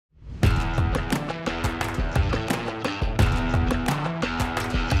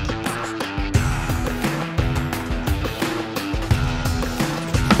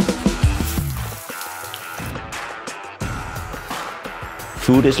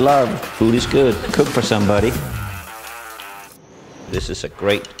Food is love. Food is good. Cook for somebody. This is a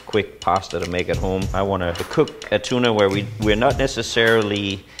great, quick pasta to make at home. I want to cook a tuna where we're not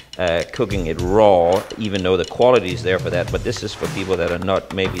necessarily cooking it raw, even though the quality is there for that, but this is for people that are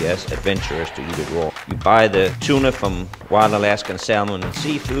not maybe as adventurous to eat it raw. You buy the tuna from Wild Alaskan Salmon and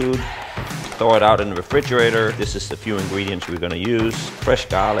Seafood, throw it out in the refrigerator. This is the few ingredients we're going to use. Fresh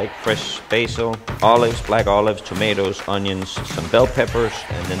garlic, fresh basil, olives, black olives, tomatoes, onions, some bell peppers,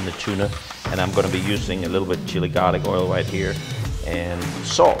 and then the tuna. And I'm going to be using a little bit of chili garlic oil right here, and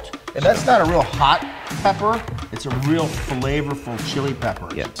salt. And that's not a real hot pepper, it's a real flavorful chili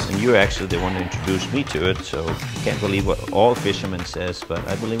pepper. Yes, and you're actually the one who introduced me to it, so I can't believe what all fishermen says, but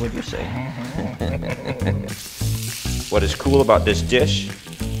I believe what you say. What is cool about this dish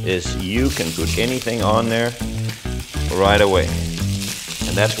is you can put anything on there right away.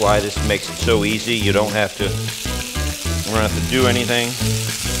 And that's why this makes it so easy. You don't have to do anything.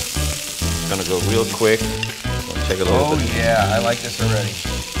 It's gonna go real quick. Take a little bit. Yeah, I like this already.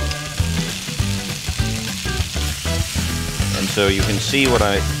 And so you can see what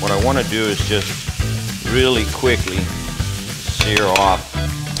I want to do is just really quickly sear off.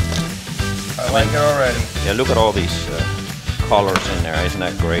 I like it already. Yeah, look at all these colors in there. Isn't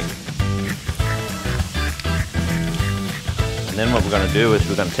that great? And then what we're going to do is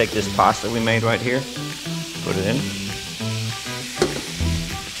we're going to take this pasta we made right here, put it in.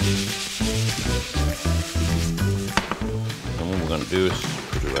 And what we're going to do is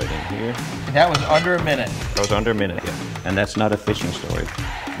put it right in here. And that was under a minute. That was under a minute, yeah. And that's not a fishing story.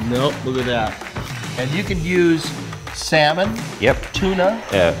 Nope, look at that. And you can use salmon, yep, tuna.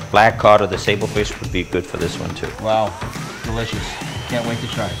 Black cod or the sablefish would be good for this one too. Wow, delicious. Can't wait to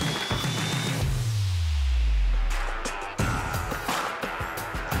try it.